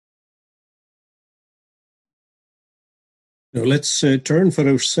Now let's turn for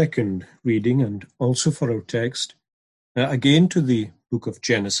our second reading and also for our text, again to the book of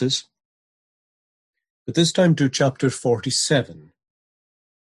Genesis, but this time to chapter 47.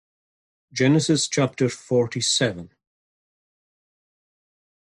 Genesis chapter 47.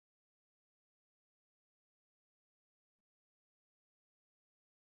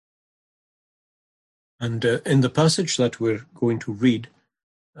 And in the passage that we're going to read,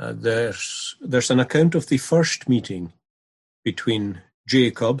 there's an account of the first meeting between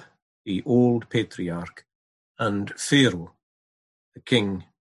Jacob, the old patriarch, and Pharaoh, the king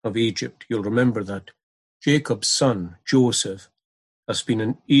of Egypt. You'll remember that Jacob's son, Joseph, has been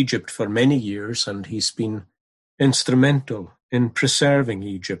in Egypt for many years, and he's been instrumental in preserving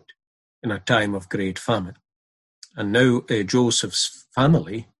Egypt in a time of great famine. And now Joseph's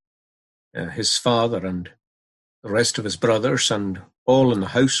family, his father and the rest of his brothers and all in the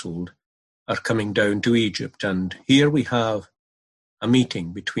household are coming down to Egypt. And here we have a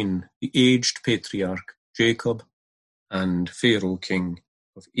meeting between the aged patriarch Jacob and Pharaoh, king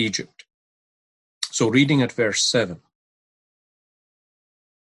of Egypt. So reading at verse 7.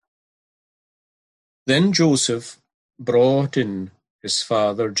 Then Joseph brought in his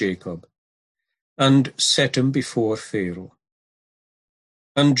father Jacob and set him before Pharaoh.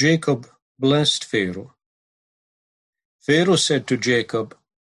 And Jacob blessed Pharaoh. Pharaoh said to Jacob,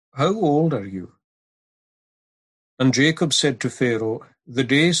 "How old are you?" And Jacob said to Pharaoh, "The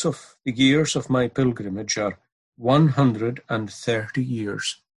days of the years of my pilgrimage are 130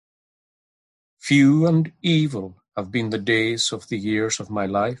 years. Few and evil have been the days of the years of my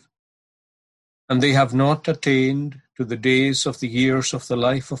life, and they have not attained to the days of the years of the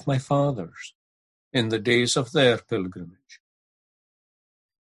life of my fathers, in the days of their pilgrimage."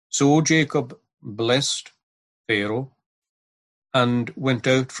 So Jacob blessed Pharaoh and went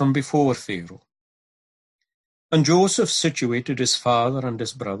out from before Pharaoh. And Joseph situated his father and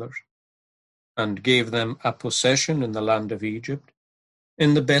his brothers, and gave them a possession in the land of Egypt,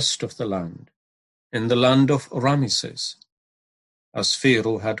 in the best of the land, in the land of Ramesses, as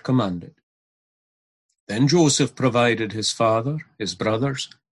Pharaoh had commanded. Then Joseph provided his father, his brothers,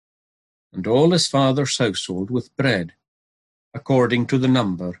 and all his father's household with bread, according to the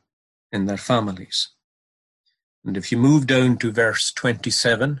number in their families. And if you move down to verse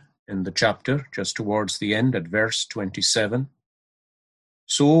 27 in the chapter, just towards the end at verse 27,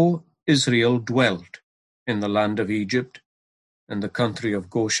 so Israel dwelt in the land of Egypt, in the country of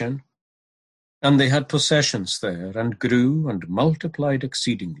Goshen, and they had possessions there, and grew and multiplied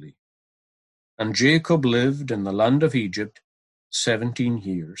exceedingly. And Jacob lived in the land of Egypt 17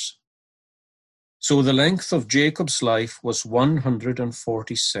 years. So the length of Jacob's life was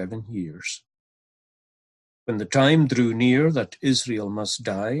 147 years. When the time drew near that Israel must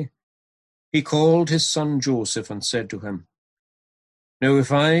die, he called his son Joseph and said to him, "Now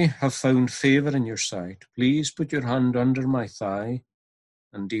if I have found favor in your sight, please put your hand under my thigh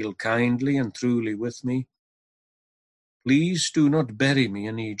and deal kindly and truly with me. Please do not bury me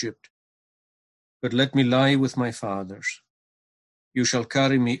in Egypt, but let me lie with my fathers. You shall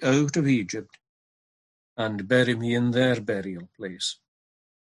carry me out of Egypt and bury me in their burial place."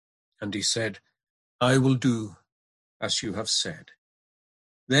 And he said, "I will do as you have said."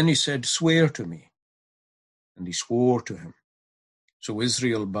 Then he said, "Swear to me." And he swore to him. So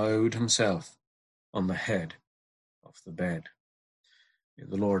Israel bowed himself on the head of the bed. May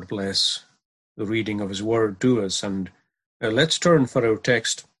the Lord bless the reading of his word to us. And let's turn for our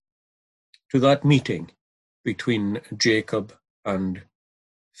text to that meeting between Jacob and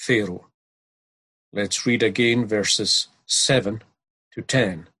Pharaoh. Let's read again verses 7 to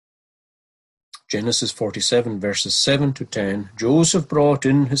 10. Genesis 47, verses 7 to 10. Joseph brought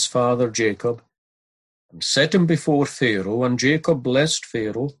in his father Jacob and set him before Pharaoh, and Jacob blessed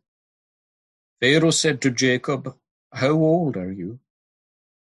Pharaoh. Pharaoh said to Jacob, "How old are you?"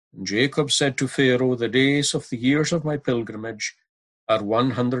 And Jacob said to Pharaoh, "The days of the years of my pilgrimage are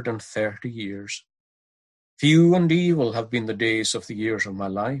 130 years. Few and evil have been the days of the years of my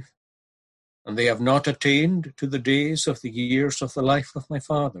life, and they have not attained to the days of the years of the life of my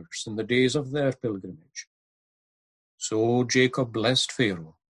fathers, in the days of their pilgrimage." So Jacob blessed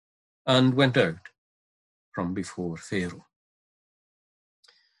Pharaoh and went out from before Pharaoh.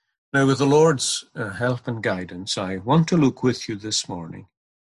 Now, with the Lord's help and guidance, I want to look with you this morning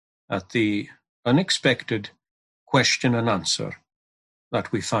at the unexpected question and answer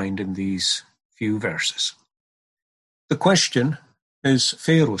that we find in these few verses. The question is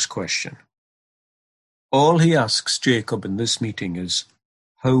Pharaoh's question. All he asks Jacob in this meeting is,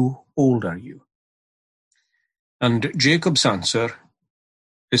 "How old are you?" And Jacob's answer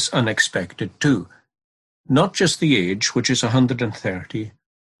is unexpected too. not just the age, which is 130,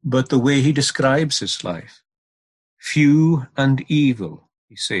 but the way he describes his life. Few and evil,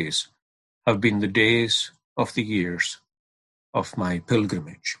 he says, have been the days of the years of my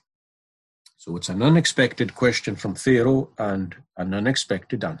pilgrimage. So it's an unexpected question from Pharaoh and an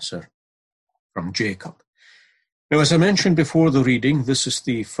unexpected answer from Jacob. Now, as I mentioned before the reading, this is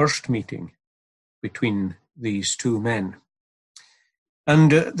the first meeting between these two men.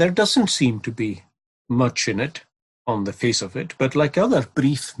 And there doesn't seem to be much in it on the face of it, but like other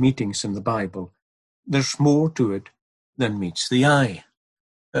brief meetings in the Bible, there's more to it than meets the eye.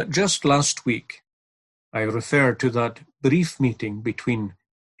 Just last week, I referred to that brief meeting between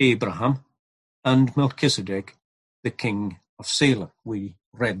Abraham and Melchizedek, the king of Salem. We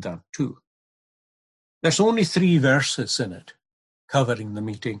read that too. There's only 3 verses in it covering the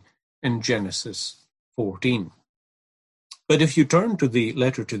meeting in Genesis 14. But if you turn to the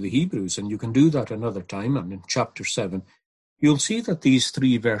letter to the Hebrews, and you can do that another time, and in chapter 7, you'll see that these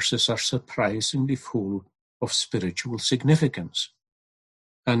 3 verses are surprisingly full of spiritual significance.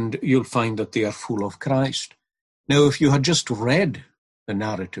 And you'll find that they are full of Christ. Now, if you had just read the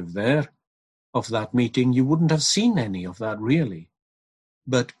narrative there of that meeting, you wouldn't have seen any of that really.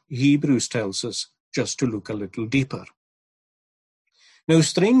 But Hebrews tells us just to look a little deeper. Now,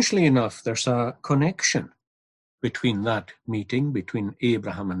 strangely enough, there's a connection between that meeting between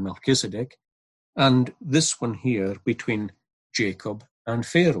Abraham and Melchizedek and this one here between Jacob and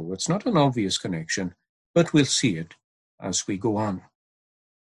Pharaoh. It's not an obvious connection, but we'll see it as we go on.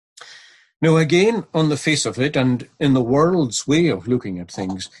 Now, again, on the face of it, and in the world's way of looking at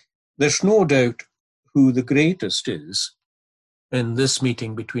things, there's no doubt who the greatest is in this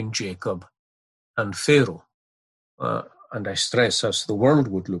meeting between Jacob and Pharaoh. And I stress, as the world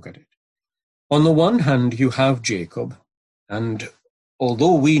would look at it. On the one hand, you have Jacob, and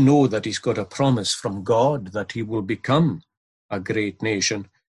although we know that he's got a promise from God that he will become a great nation,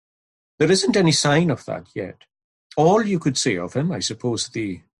 there isn't any sign of that yet. All you could say of him, I suppose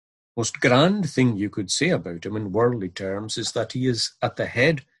the most grand thing you could say about him in worldly terms, is that he is at the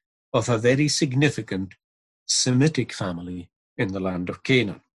head of a very significant Semitic family in the land of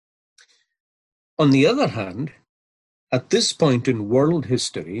Canaan. On the other hand, at this point in world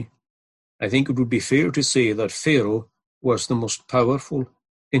history, I think it would be fair to say that Pharaoh was the most powerful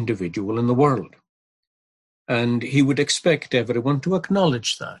individual in the world. And he would expect everyone to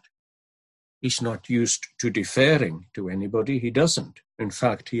acknowledge that. He's not used to deferring to anybody. He doesn't. In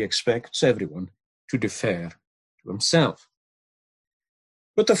fact, he expects everyone to defer to himself.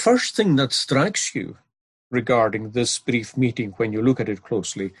 But the first thing that strikes you regarding this brief meeting when you look at it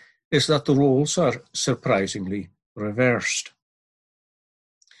closely is that the roles are surprisingly reversed.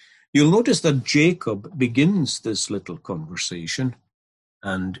 You'll notice that Jacob begins this little conversation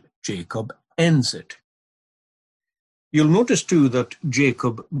and Jacob ends it. You'll notice too that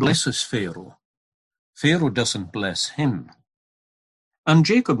Jacob blesses Pharaoh. Pharaoh doesn't bless him. And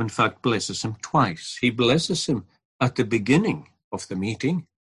Jacob, in fact, blesses him twice. He blesses him at the beginning of the meeting.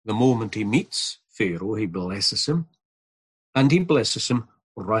 The moment he meets Pharaoh, he blesses him. And he blesses him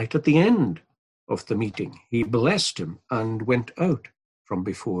right at the end of the meeting. He blessed him and went out from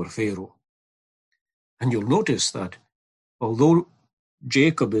before Pharaoh. And you'll notice that although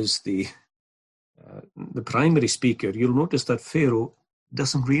Jacob is the primary speaker, you'll notice that Pharaoh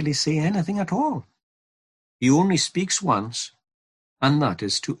doesn't really say anything at all. He only speaks once, and that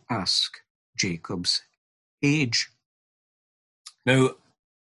is to ask Jacob's age. Now,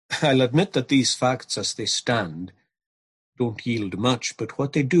 I'll admit that these facts as they stand don't yield much, but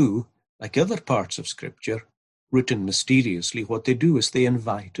what they do, like other parts of Scripture, written mysteriously, what they do is they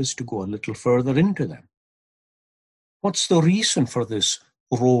invite us to go a little further into them. What's the reason for this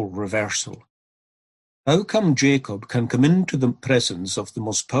role reversal? How come Jacob can come into the presence of the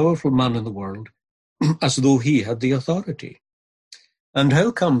most powerful man in the world as though he had the authority? And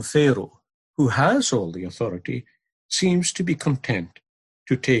how come Pharaoh, who has all the authority, seems to be content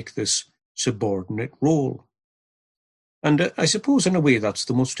to take this subordinate role? And I suppose in a way that's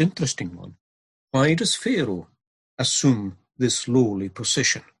the most interesting one. Why does Pharaoh assume this lowly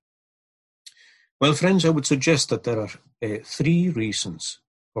position? Well, friends, I would suggest that there are 3 reasons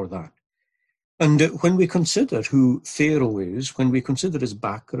for that. And when we consider who Pharaoh is, when we consider his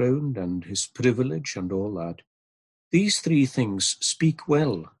background and his privilege and all that, these 3 things speak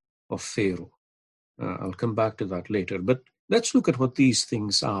well of Pharaoh. I'll come back to that later, but let's look at what these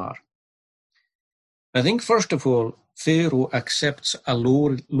things are. I think, first of all, Pharaoh accepts a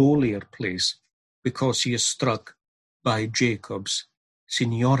lowlier place because he is struck by Jacob's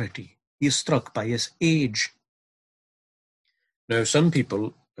seniority. He is struck by his age. Now, some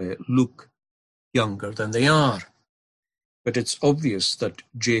people look younger than they are. But it's obvious that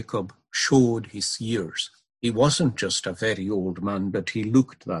Jacob showed his years. He wasn't just a very old man, but he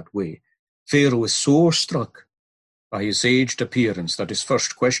looked that way. Pharaoh is so struck by his aged appearance that his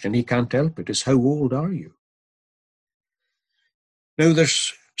first question, he can't help it, is, how old are you? Now,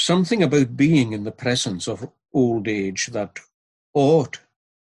 there's something about being in the presence of old age that ought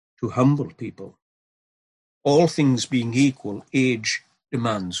to humble people. All things being equal, age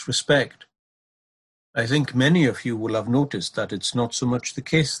demands respect. I think many of you will have noticed that it's not so much the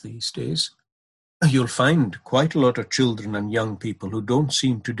case these days. You'll find quite a lot of children and young people who don't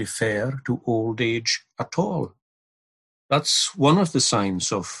seem to defer to old age at all. That's one of the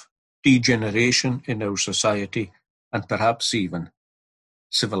signs of degeneration in our society and perhaps even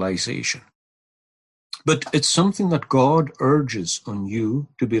civilization. But it's something that God urges on you,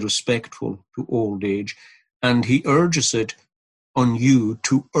 to be respectful to old age, and he urges it on you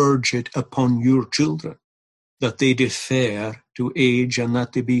to urge it upon your children, that they defer to age and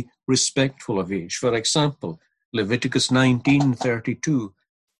that they be respectful of age. For example, Leviticus 19:32,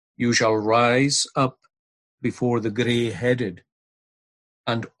 you shall rise up before the grey-headed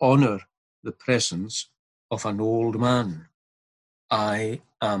and honor the presence of an old man. I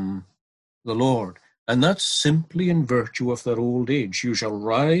am the Lord. And that's simply in virtue of their old age. You shall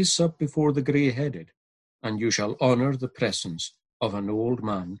rise up before the grey-headed, and you shall honor the presence of an old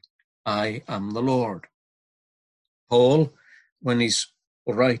man. I am the Lord. Paul, when he's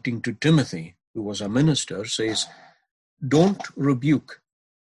writing to Timothy, who was a minister, says, don't rebuke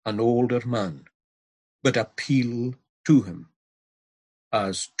an older man, but appeal to him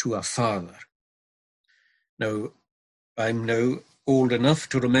as to a father. Now, I'm now old enough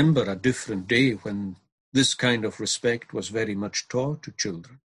to remember a different day when this kind of respect was very much taught to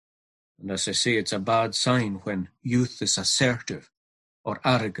children. And as I say, it's a bad sign when youth is assertive or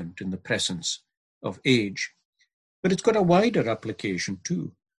arrogant in the presence of age. But it's got a wider application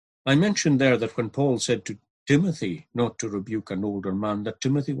too. I mentioned there that when Paul said to Timothy not to rebuke an older man, that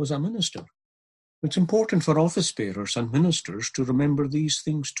Timothy was a minister. It's important for office bearers and ministers to remember these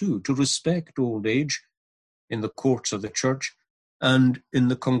things too, to respect old age in the courts of the church and in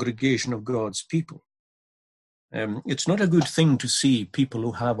the congregation of God's people. It's not a good thing to see people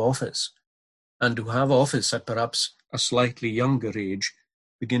who have office and who have office at perhaps a slightly younger age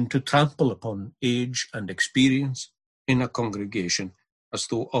begin to trample upon age and experience in a congregation as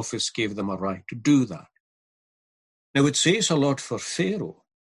though office gave them a right to do that. Now, it says a lot for Pharaoh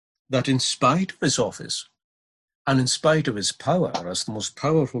that in spite of his office and in spite of his power as the most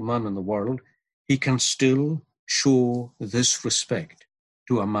powerful man in the world, he can still show this respect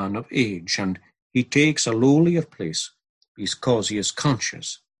to a man of age, and he takes a lowlier place because he is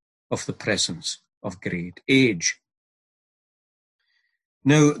conscious of the presence of great age.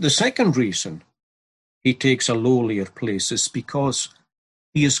 Now, the second reason he takes a lowlier place is because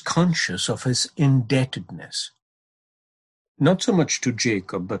he is conscious of his indebtedness, not so much to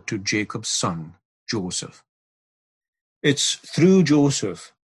Jacob, but to Jacob's son, Joseph. It's through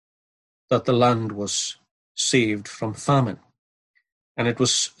Joseph that the land was saved from famine. And it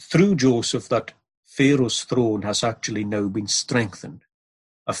was through Joseph that Pharaoh's throne has actually now been strengthened.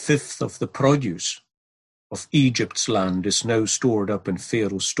 A fifth of the produce of Egypt's land is now stored up in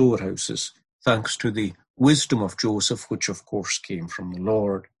Pharaoh's storehouses, thanks to the wisdom of Joseph, which of course came from the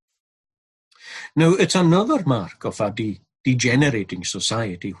Lord. Now, it's another mark of a degenerating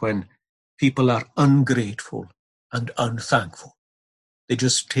society when people are ungrateful and unthankful. They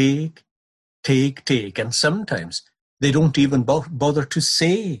just take, and sometimes they don't even bother to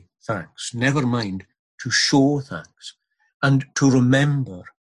say thanks, never mind to show thanks, and to remember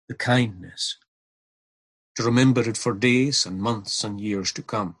the kindness, to remember it for days and months and years to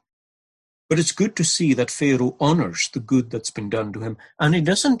come. But it's good to see that Pharaoh honors the good that's been done to him, and he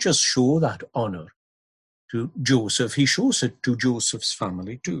doesn't just show that honor to Joseph, he shows it to Joseph's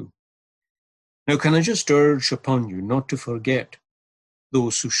family too. Now, can I just urge upon you not to forget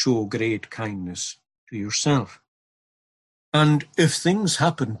those who show great kindness to yourself? And if things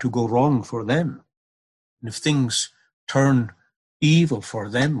happen to go wrong for them, and if things turn evil for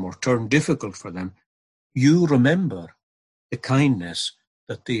them or turn difficult for them, you remember the kindness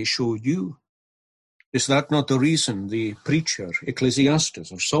that they show you. Is that not the reason the preacher,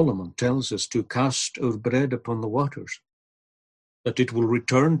 Ecclesiastes or Solomon, tells us to cast our bread upon the waters, that it will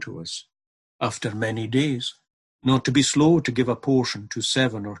return to us after many days, not to be slow to give a portion to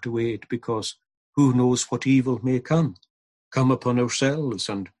 7 or to 8, because who knows what evil may come upon ourselves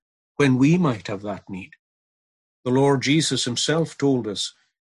and when we might have that need. The Lord Jesus himself told us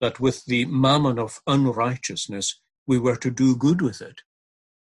that with the mammon of unrighteousness, we were to do good with it.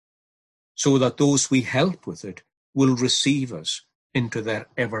 so that those we help with it will receive us into their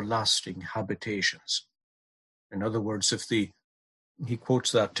everlasting habitations. In other words, if he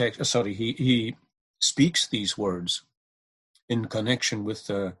quotes that text, he speaks these words in connection with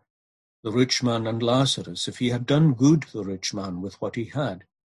the rich man and Lazarus. If he had done good, the rich man, with what he had,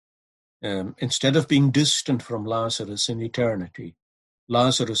 instead of being distant from Lazarus in eternity,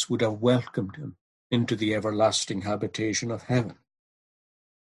 Lazarus would have welcomed him into the everlasting habitation of heaven.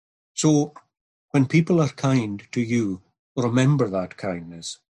 So when people are kind to you, remember that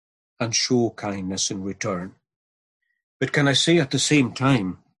kindness and show kindness in return. But can I say at the same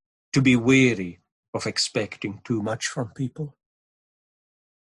time, to be wary of expecting too much from people?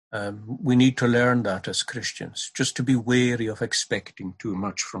 We need to learn that as Christians, just to be wary of expecting too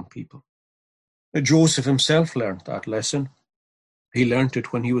much from people. Joseph himself learned that lesson. He learned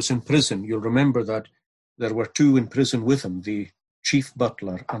it when he was in prison. You'll remember that there were two in prison with him, the chief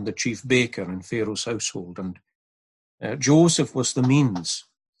butler and the chief baker in Pharaoh's household. And Joseph was the means,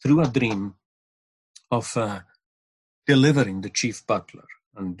 through a dream, of delivering the chief butler.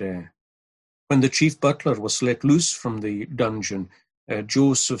 And when the chief butler was let loose from the dungeon,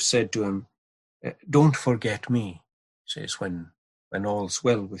 Joseph said to him, "Don't forget me," says, when all's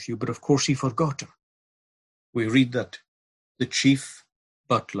well with you. But of course he forgot him. We read that the chief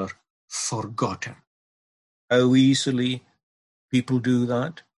butler forgot him. How easily people do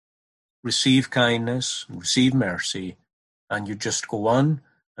that. Receive kindness, receive mercy, and you just go on.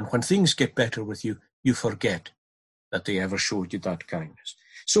 And when things get better with you, you forget that they ever showed you that kindness.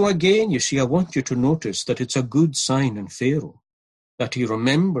 So again, you see, I want you to notice that it's a good sign in Pharaoh that he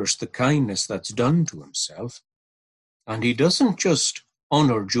remembers the kindness that's done to himself. And he doesn't just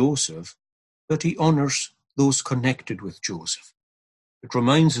honor Joseph, but he honors those connected with Joseph. It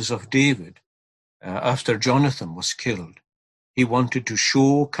reminds us of David. After Jonathan was killed, he wanted to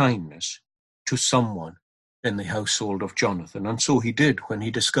show kindness to someone in the household of Jonathan. And so he did when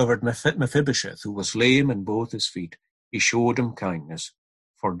he discovered Mephibosheth, who was lame in both his feet. He showed him kindness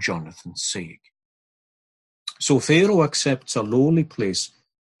for Jonathan's sake. So Pharaoh accepts a lowly place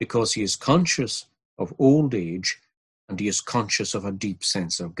because he is conscious of old age and he is conscious of a deep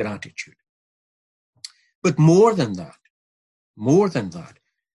sense of gratitude. But more than that,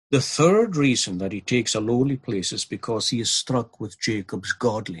 the third reason that he takes a lowly place is because he is struck with Jacob's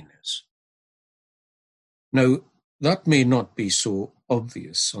godliness. Now, that may not be so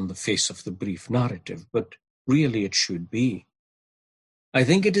obvious on the face of the brief narrative, but really it should be. I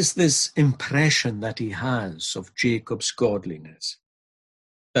think it is this impression that he has of Jacob's godliness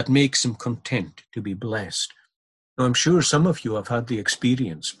that makes him content to be blessed. Now, I'm sure some of you have had the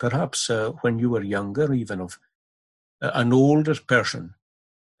experience, perhaps when you were younger, even of an older person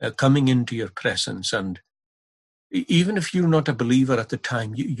coming into your presence, and even if you're not a believer at the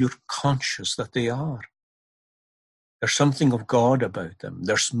time, you're conscious that they are. There's something of God about them.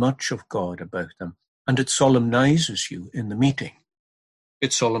 There's much of God about them, and it solemnizes you in the meeting.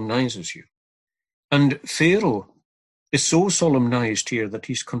 It solemnizes you. And Pharaoh is so solemnized here that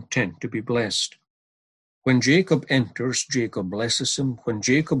he's content to be blessed. When Jacob enters, Jacob blesses him. When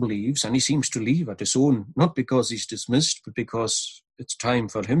Jacob leaves, and he seems to leave at his own, not because he's dismissed, but because it's time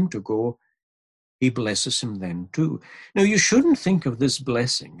for him to go, he blesses him then too. Now, you shouldn't think of this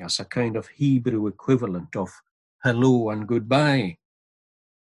blessing as a kind of Hebrew equivalent of hello and goodbye.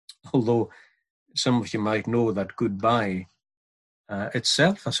 Although some of you might know that goodbye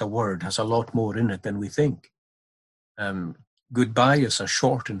itself as a word has a lot more in it than we think. Goodbye is a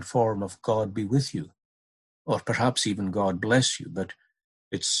shortened form of God be with you, or perhaps even God bless you, but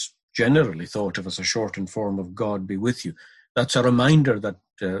it's generally thought of as a shortened form of God be with you. That's a reminder that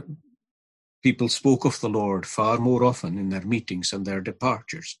people spoke of the Lord far more often in their meetings and their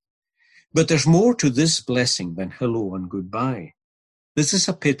departures. But there's more to this blessing than hello and goodbye. This is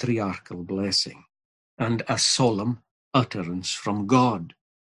a patriarchal blessing and a solemn utterance from God,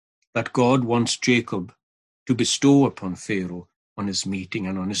 that God wants Jacob to bestow upon Pharaoh on his meeting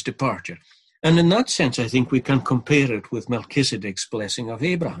and on his departure. And in that sense, I think we can compare it with Melchizedek's blessing of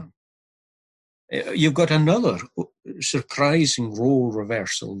Abraham. You've got another surprising role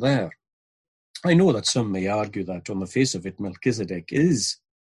reversal there. I know that some may argue that on the face of it, Melchizedek is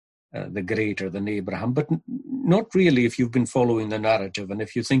the greater than Abraham, but not really if you've been following the narrative and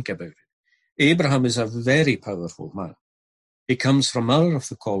if you think about it. Abraham is a very powerful man. He comes from Ur of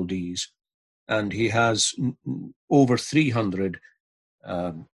the Chaldees, and he has over 300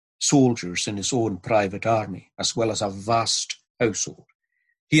 soldiers in his own private army, as well as a vast household.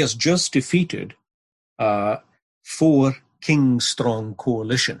 He has just defeated a 4-king-strong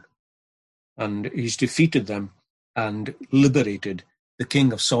coalition, and he's defeated them and liberated the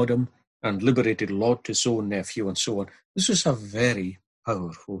king of Sodom and liberated Lot, his own nephew, and so on. This was a very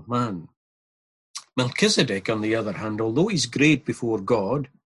powerful man. Melchizedek, on the other hand, although he's great before God,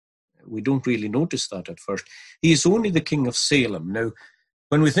 we don't really notice that at first. He is only the king of Salem. Now,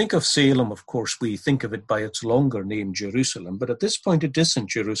 when we think of Salem, of course, we think of it by its longer name, Jerusalem. But at this point, it isn't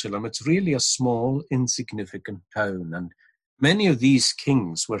Jerusalem. It's really a small, insignificant town. And many of these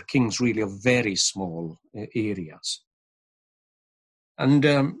kings were kings really of very small areas.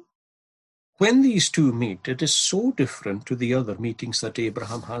 And when these two meet, it is so different to the other meetings that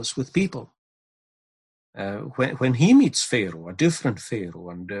Abraham has with people. When he meets Pharaoh, a different Pharaoh,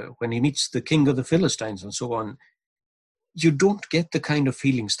 and when he meets the king of the Philistines and so on, you don't get the kind of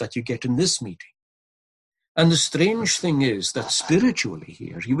feelings that you get in this meeting. And the strange thing is that spiritually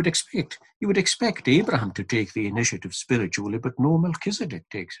here, you would expect Abraham to take the initiative spiritually, but no, Melchizedek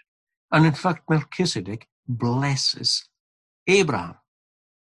takes it. And in fact, Melchizedek blesses Abraham.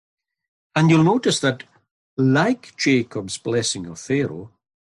 And you'll notice that, like Jacob's blessing of Pharaoh,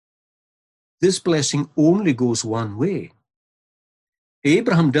 this blessing only goes one way.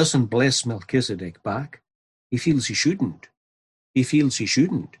 Abraham doesn't bless Melchizedek back. He feels he shouldn't.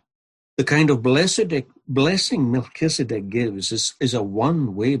 The kind of blessing Melchizedek gives is a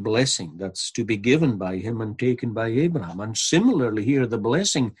one-way blessing that's to be given by him and taken by Abraham. And similarly here, the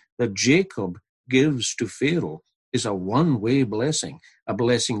blessing that Jacob gives to Pharaoh is a one-way blessing, a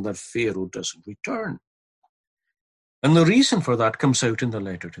blessing that Pharaoh doesn't return. And the reason for that comes out in the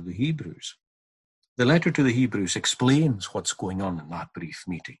letter to the Hebrews. The letter to the Hebrews explains what's going on in that brief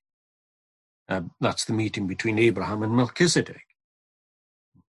meeting. That's the meeting between Abraham and Melchizedek.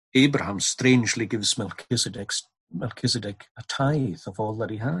 Abraham strangely gives Melchizedek a tithe of all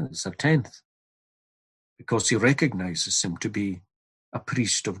that he has, a tenth, because he recognizes him to be a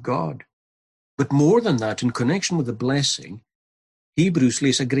priest of God. But more than that, in connection with the blessing, Hebrews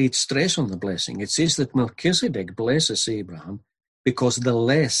lays a great stress on the blessing. It says that Melchizedek blesses Abraham because the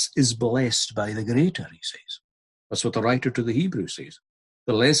less is blessed by the greater, he says. That's what the writer to the Hebrews says.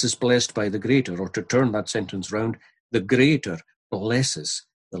 The less is blessed by the greater, or to turn that sentence round, the greater blesses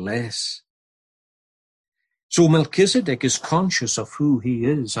the less. So Melchizedek is conscious of who he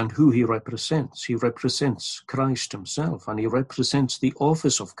is and who he represents. He represents Christ himself, and he represents the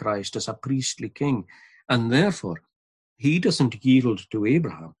office of Christ as a priestly king. And therefore, he doesn't yield to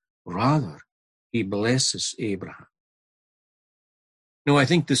Abraham. Rather, he blesses Abraham. Now, I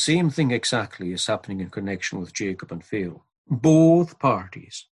think the same thing exactly is happening in connection with Jacob and Pharaoh. Both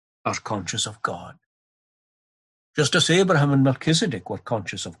parties are conscious of God. Just as Abraham and Melchizedek were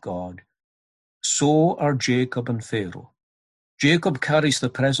conscious of God, so are Jacob and Pharaoh. Jacob carries the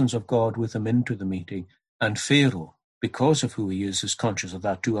presence of God with him into the meeting, and Pharaoh, because of who he is conscious of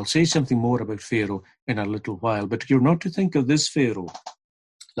that too. I'll say something more about Pharaoh in a little while, but you're not to think of this Pharaoh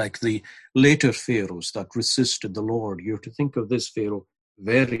like the later pharaohs that resisted the Lord. You're to think of this Pharaoh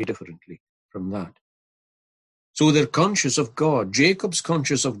very differently from that. So they're conscious of God. Jacob's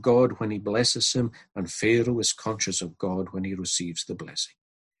conscious of God when he blesses him, and Pharaoh is conscious of God when he receives the blessing.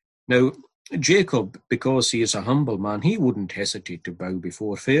 Now, Jacob, because he is a humble man, he wouldn't hesitate to bow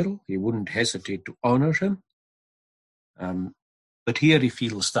before Pharaoh. He wouldn't hesitate to honor him. But here he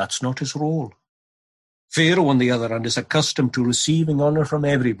feels that's not his role. Pharaoh, on the other hand, is accustomed to receiving honor from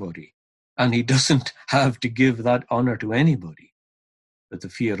everybody, and he doesn't have to give that honor to anybody. But the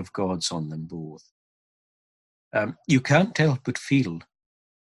fear of God's on them both. You can't help but feel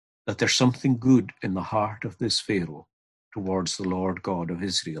that there's something good in the heart of this Pharaoh towards the Lord God of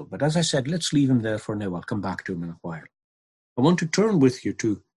Israel. But as I said, let's leave him there for now. I'll come back to him in a while. I want to turn with you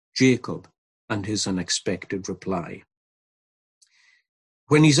to Jacob and his unexpected reply.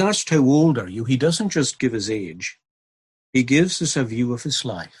 When he's asked, how old are you? He doesn't just give his age. He gives us a view of his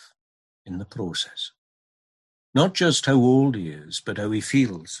life in the process. Not just how old he is, but how he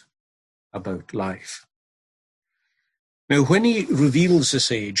feels about life. Now, when he reveals his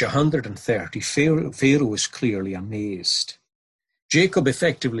age, 130, Pharaoh is clearly amazed. Jacob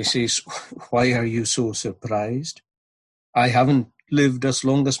effectively says, why are you so surprised? I haven't lived as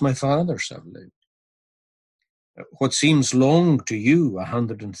long as my fathers have lived. What seems long to you,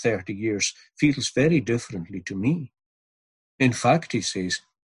 130 years, feels very differently to me. In fact, he says,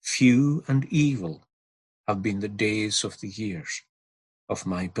 few and evil have been the days of the years of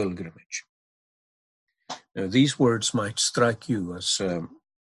my pilgrimage. Now, these words might strike you as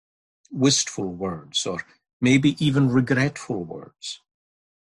wistful words, or maybe even regretful words.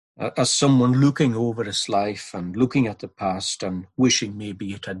 As someone looking over his life and looking at the past and wishing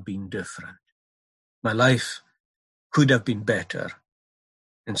maybe it had been different. My life could have been better.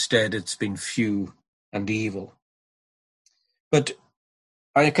 Instead, it's been few and evil. But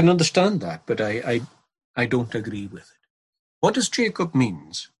I can understand that, but I don't agree with it. What does Jacob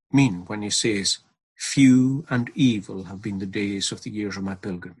mean when he says, few and evil have been the days of the years of my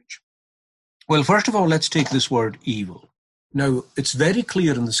pilgrimage? Well, first of all, let's take this word evil. Now, it's very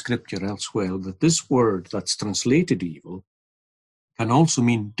clear in the scripture elsewhere that this word that's translated evil can also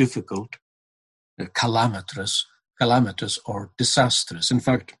mean difficult, calamitous, or disastrous. In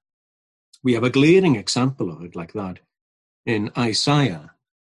fact, we have a glaring example of it like that in Isaiah,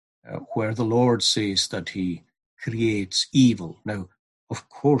 where the Lord says that he creates evil. Now, of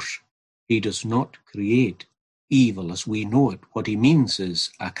course, he does not create evil as we know it. What he means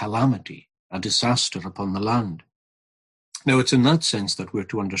is a calamity, a disaster upon the land. Now, it's in that sense that we're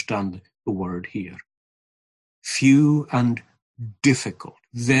to understand the word here. Few and difficult,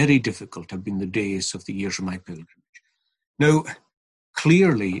 very difficult have been the days of the years of my pilgrimage. Now,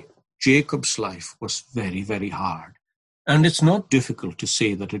 clearly, Jacob's life was very, very hard. And it's not difficult to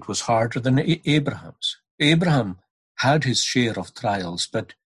say that it was harder than Abraham's. Abraham had his share of trials,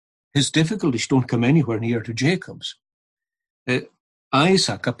 but his difficulties don't come anywhere near to Jacob's.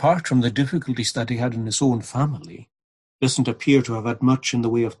 Isaac, apart from the difficulties that he had in his own family, doesn't appear to have had much in the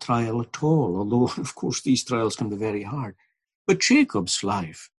way of trial at all, although, of course, these trials can be very hard. But Jacob's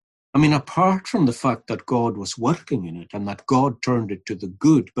life, I mean, apart from the fact that God was working in it and that God turned it to the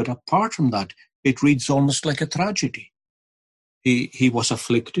good, but apart from that, it reads almost like a tragedy. He was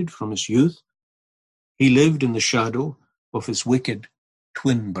afflicted from his youth. He lived in the shadow of his wicked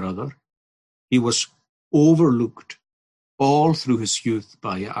twin brother. He was overlooked all through his youth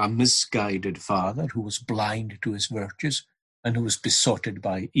by a misguided father who was blind to his virtues and who was besotted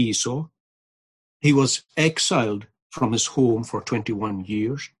by Esau. He was exiled from his home for 21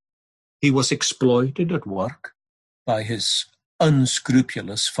 years. He was exploited at work by his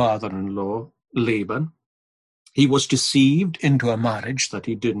unscrupulous father-in-law, Laban. He was deceived into a marriage that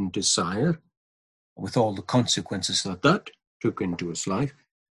he didn't desire, with all the consequences that that took into his life.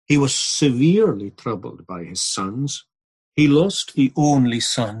 He was severely troubled by his sons. He lost the only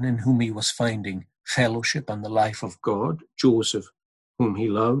son in whom he was finding fellowship and the life of God, Joseph, whom he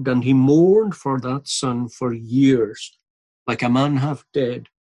loved, and he mourned for that son for years, like a man half dead,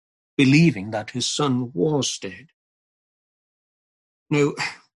 believing that his son was dead. Now,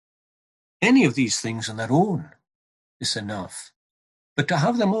 any of these things on their own is enough, but to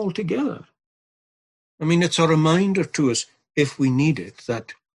have them all together, I mean, it's a reminder to us, if we need it,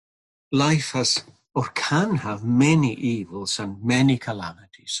 that life has or can have many evils and many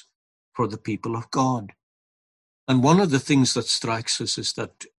calamities for the people of God. And one of the things that strikes us is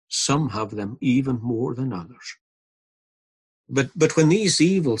that some have them even more than others. But when these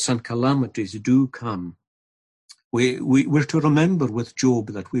evils and calamities do come, we're to remember with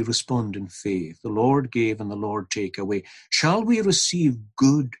Job that we respond in faith. The Lord gave and the Lord take away. Shall we receive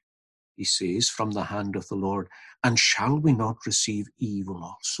good, he says, from the hand of the Lord, and shall we not receive evil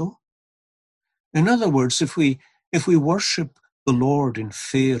also? In other words, if we worship the Lord in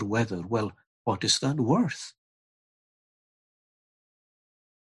fair weather, well, what is that worth?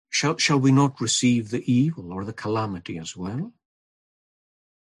 Shall we not receive the evil or the calamity as well?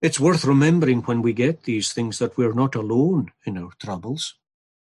 It's worth remembering when we get these things that we're not alone in our troubles.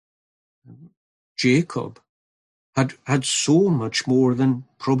 Jacob had so much more than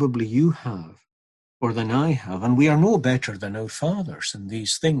probably you have or than I have, and we are no better than our fathers in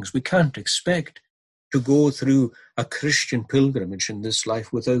these things. We can't expect to go through a Christian pilgrimage in this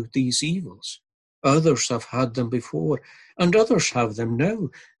life without these evils. Others have had them before, and others have them now.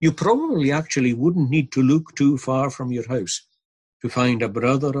 You probably actually wouldn't need to look too far from your house to find a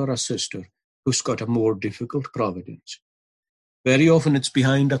brother or a sister who's got a more difficult providence. Very often it's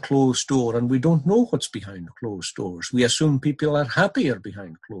behind a closed door, and we don't know what's behind closed doors. We assume people are happier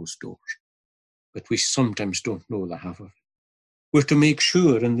behind closed doors, but we sometimes don't know the half of it. We're to make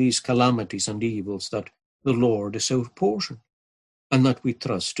sure in these calamities and evils that the Lord is our portion and that we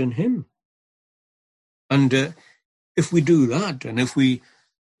trust in him. And if we do that, and if we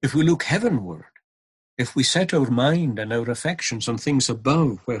look heavenward, if we set our mind and our affections on things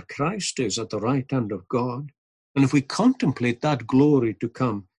above where Christ is at the right hand of God, and if we contemplate that glory to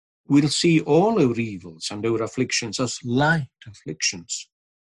come, we'll see all our evils and our afflictions as light afflictions.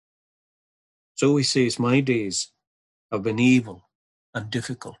 So he says, my days have been evil and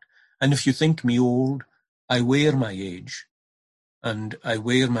difficult. And if you think me old, I wear my age. And I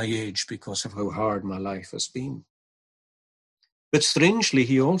wear my age because of how hard my life has been. But strangely,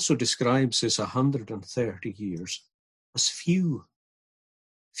 he also describes his 130 years as few.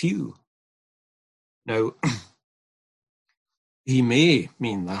 Few. Now, he may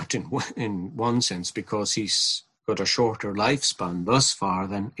mean that in one sense because he's got a shorter lifespan thus far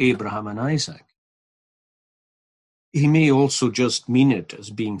than Abraham and Isaac. He may also just mean it as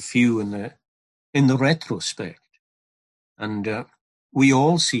being few in the retrospect. And we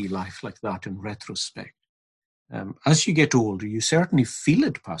all see life like that in retrospect. As you get older, you certainly feel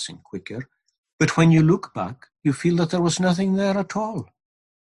it passing quicker, but when you look back, you feel that there was nothing there at all.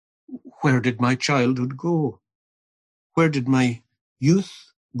 Where did my childhood go? Where did my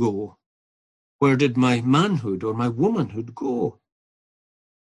youth go? Where did my manhood or my womanhood go?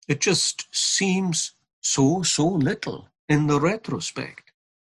 It just seems so little in the retrospect.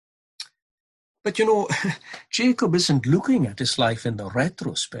 But Jacob isn't looking at his life in the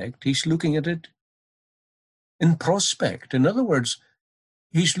retrospect. He's looking at it in prospect. In other words,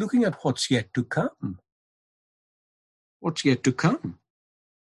 he's looking at what's yet to come. What's yet to come.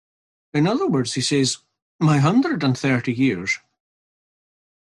 In other words, he says, my 130 years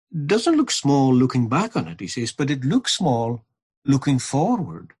doesn't look small looking back on it, he says, but it looks small looking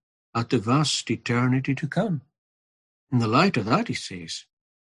forward at the vast eternity to come. In the light of that, he says,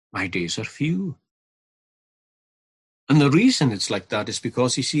 my days are few. And the reason it's like that is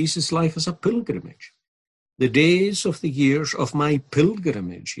because he sees his life as a pilgrimage. The days of the years of my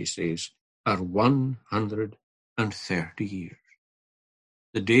pilgrimage, he says, are 130 years.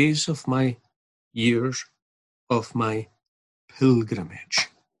 The days of my years of my pilgrimage.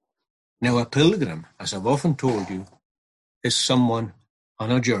 Now, a pilgrim, as I've often told you, is someone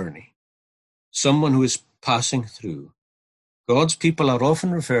on a journey, someone who is passing through. God's people are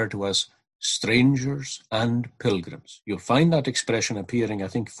often referred to as strangers and pilgrims. You'll find that expression appearing, I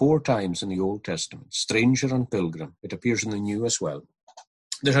think, 4 times in the Old Testament, stranger and pilgrim. It appears in the New as well.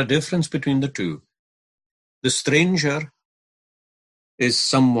 There's a difference between the two. The stranger is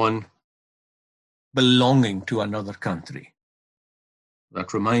someone belonging to another country.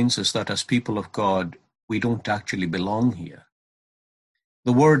 That reminds us that as people of God, we don't actually belong here.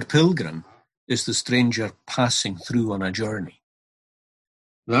 The word pilgrim is the stranger passing through on a journey.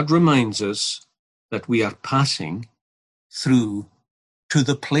 That reminds us that we are passing through to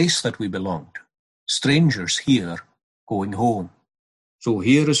the place that we belong to. Strangers here going home. So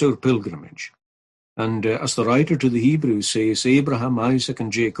here is our pilgrimage. And as the writer to the Hebrews says, Abraham, Isaac,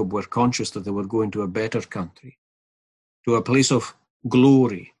 and Jacob were conscious that they were going to a better country, to a place of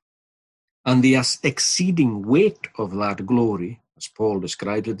glory. And the exceeding weight of that glory, as Paul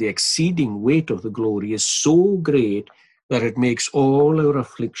described it, the exceeding weight of the glory is so great that it makes all our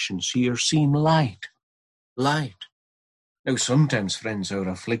afflictions here seem light. Light. Now, sometimes, friends, our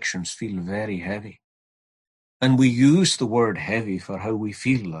afflictions feel very heavy. And we use the word heavy for how we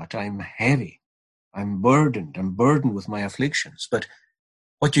feel that. I'm heavy. I'm burdened with my afflictions. But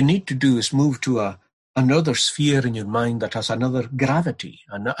what you need to do is move to another sphere in your mind that has another gravity,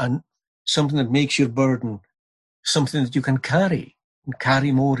 and something that makes your burden something that you can carry and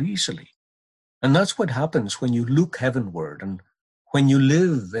carry more easily. And that's what happens when you look heavenward and when you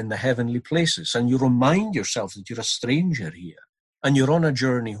live in the heavenly places and you remind yourself that you're a stranger here and you're on a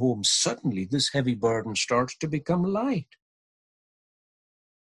journey home. Suddenly this heavy burden starts to become light.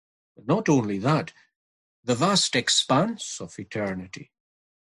 But not only that, the vast expanse of eternity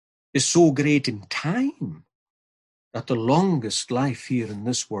is so great in time that the longest life here in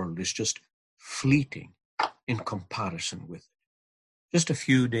this world is just fleeting in comparison with it. Just a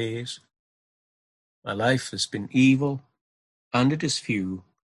few days. My life has been evil, and it is few,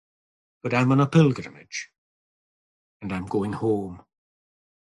 but I'm on a pilgrimage, and I'm going home.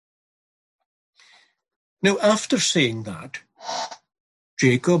 Now, after saying that,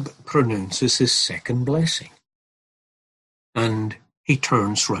 Jacob pronounces his second blessing, and he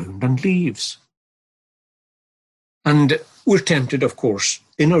turns round and leaves. And we're tempted, of course,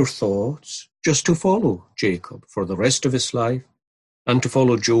 in our thoughts, just to follow Jacob for the rest of his life and to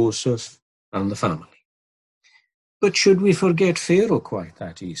follow Joseph and the family. But should we forget Pharaoh quite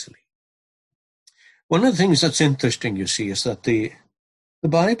that easily? One of the things that's interesting, you see, is that the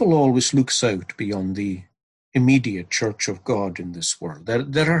Bible always looks out beyond the immediate church of God in this world.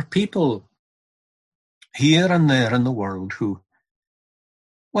 There are people here and there in the world who,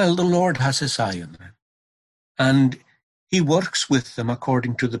 well, the Lord has his eye on them. And he works with them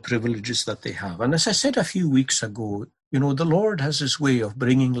according to the privileges that they have. And as I said a few weeks ago, the Lord has his way of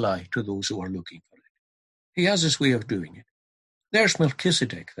bringing light to those who are looking for it. He has his way of doing it. There's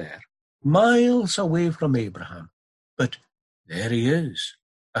Melchizedek there, miles away from Abraham. But there he is,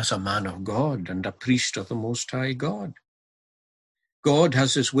 as a man of God and a priest of the Most High God. God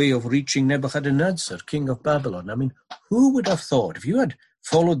has his way of reaching Nebuchadnezzar, king of Babylon. I mean, who would have thought, if you had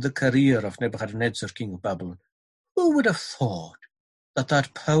followed the career of Nebuchadnezzar, king of Babylon, who would have thought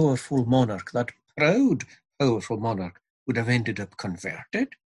that powerful monarch, that proud powerful monarch would have ended up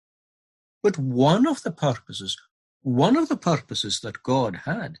converted. But one of the purposes that God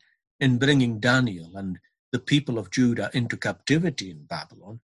had in bringing Daniel and the people of Judah into captivity in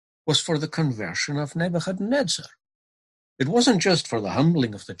Babylon was for the conversion of Nebuchadnezzar. It wasn't just for the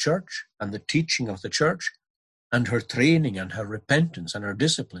humbling of the church and the teaching of the church and her training and her repentance and her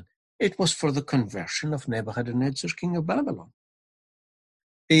discipline. It was for the conversion of Nebuchadnezzar, king of Babylon.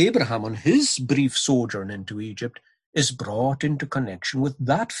 Abraham, on his brief sojourn into Egypt, is brought into connection with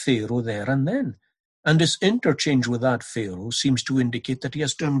that Pharaoh there and then. And his interchange with that Pharaoh seems to indicate that he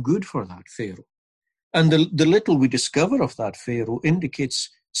has done good for that Pharaoh. And the little we discover of that Pharaoh indicates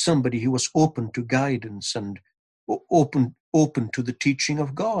somebody who was open to guidance and open to the teaching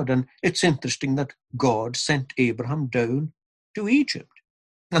of God. And it's interesting that God sent Abraham down to Egypt.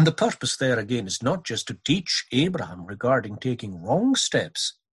 And the purpose there again is not just to teach Abraham regarding taking wrong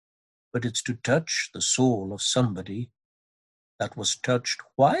steps, but it's to touch the soul of somebody that was touched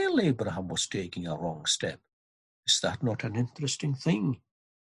while Abraham was taking a wrong step. Is that not an interesting thing?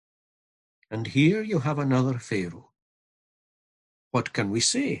 And here you have another Pharaoh. What can we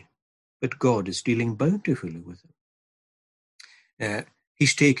say? But God is dealing bountifully with him.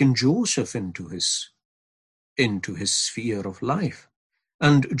 He's taken Joseph into his sphere of life.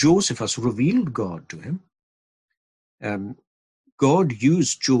 And Joseph has revealed God to him. God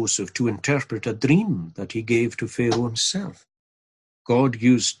used Joseph to interpret a dream that he gave to Pharaoh himself. God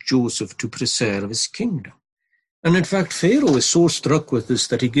used Joseph to preserve his kingdom. And in fact, Pharaoh is so struck with this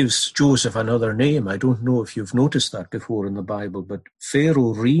that he gives Joseph another name. I don't know if you've noticed that before in the Bible, but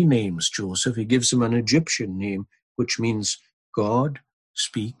Pharaoh renames Joseph. He gives him an Egyptian name, which means God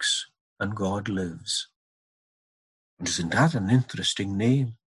speaks and God lives. And isn't that an interesting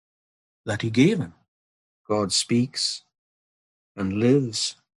name that he gave him? God speaks and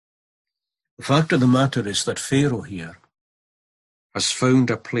lives. The fact of the matter is that Pharaoh here has found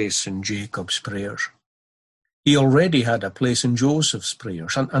a place in Jacob's prayers. He already had a place in Joseph's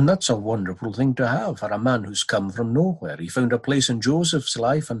prayers, and that's a wonderful thing to have for a man who's come from nowhere. He found a place in Joseph's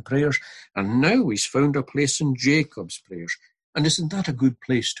life and prayers, and now he's found a place in Jacob's prayers. And isn't that a good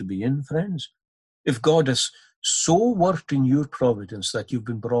place to be in, friends? If God has so worked in your providence that you've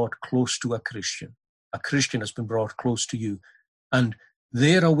been brought close to a Christian has been brought close to you, and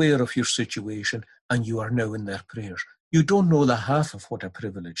they're aware of your situation, and you are now in their prayers. You don't know the half of what a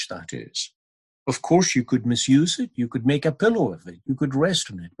privilege that is. Of course, you could misuse it. You could make a pillow of it. You could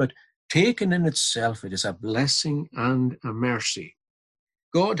rest on it. But taken in itself, it is a blessing and a mercy.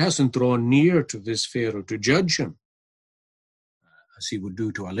 God hasn't drawn near to this Pharaoh to judge him, as he would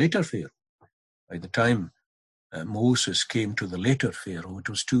do to a later Pharaoh. By the time Moses came to the later Pharaoh, it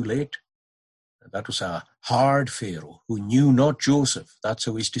was too late. That was a hard Pharaoh who knew not Joseph. That's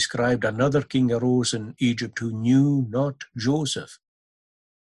how he's described. Another king arose in Egypt who knew not Joseph.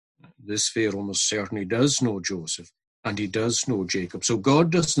 This Pharaoh most certainly does know Joseph, and he does know Jacob. So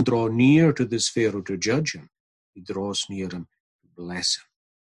God doesn't draw near to this Pharaoh to judge him. He draws near him to bless him.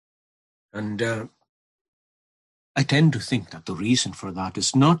 And I tend to think that the reason for that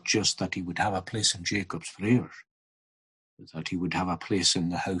is not just that he would have a place in Jacob's prayers, but that he would have a place in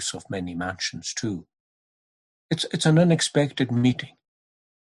the house of many mansions too. It's an unexpected meeting.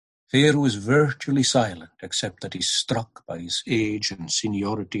 Pharaoh is virtually silent, except that he's struck by his age and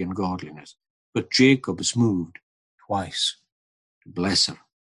seniority and godliness. But Jacob is moved twice to bless him.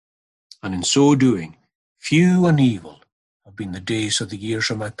 And in so doing, few and evil have been the days of the years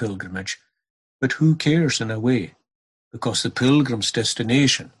of my pilgrimage. But who cares in a way? Because the pilgrim's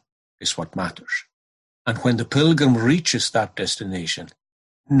destination is what matters. And when the pilgrim reaches that destination,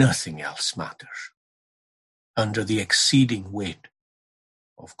 nothing else matters. Under the exceeding weight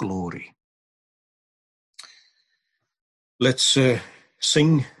of glory. Let's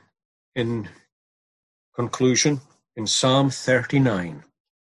sing in conclusion in Psalm 39.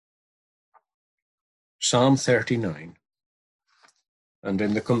 Psalm 39. And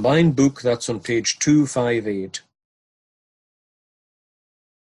in the combined book, that's on page 258.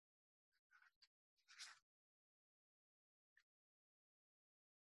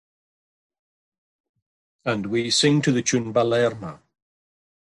 And we sing to the tune Balerma.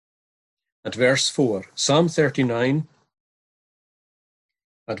 At verse 4, Psalm 39,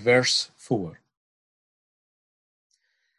 at verse 4.